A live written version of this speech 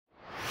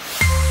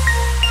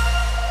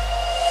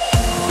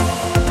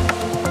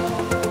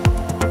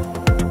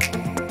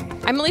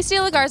I'm Alicia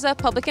Lagarza,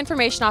 Public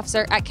Information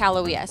Officer at Cal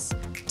Oes.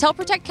 To help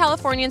protect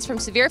Californians from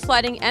severe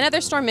flooding and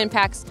other storm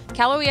impacts,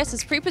 Cal Oes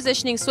is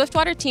pre-positioning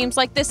swiftwater teams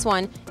like this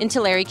one in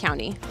Tulare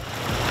County.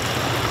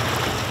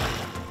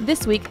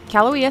 This week,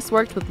 Cal Oes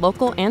worked with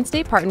local and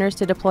state partners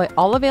to deploy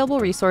all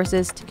available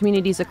resources to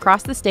communities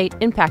across the state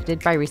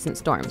impacted by recent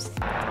storms,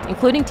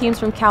 including teams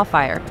from CAL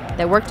FIRE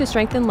that work to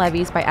strengthen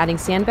levees by adding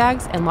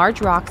sandbags and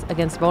large rocks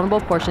against vulnerable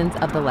portions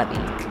of the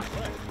levee.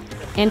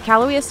 And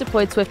Cal Oes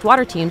deployed swift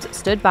water teams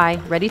stood by,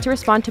 ready to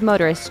respond to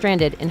motorists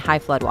stranded in high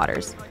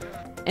floodwaters.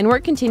 And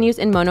work continues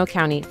in Mono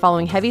County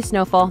following heavy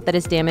snowfall that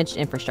has damaged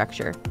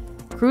infrastructure.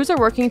 Crews are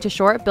working to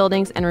shore up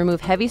buildings and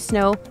remove heavy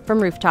snow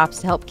from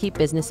rooftops to help keep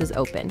businesses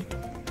open.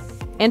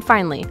 And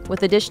finally,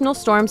 with additional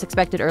storms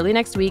expected early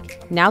next week,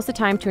 now's the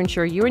time to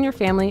ensure you and your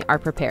family are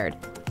prepared.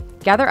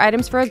 Gather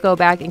items for a go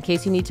bag in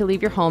case you need to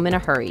leave your home in a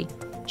hurry.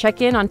 Check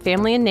in on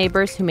family and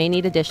neighbors who may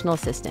need additional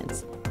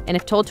assistance. And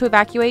if told to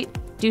evacuate,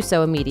 do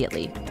so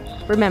immediately.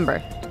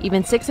 Remember,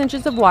 even 6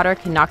 inches of water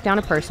can knock down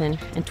a person,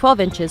 and 12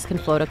 inches can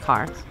float a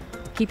car.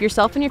 Keep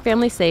yourself and your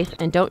family safe,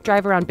 and don't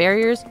drive around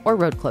barriers or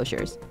road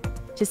closures.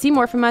 To see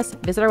more from us,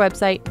 visit our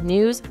website,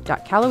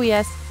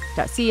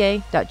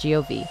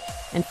 news.caloes.ca.gov,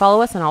 and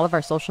follow us on all of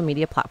our social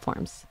media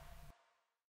platforms.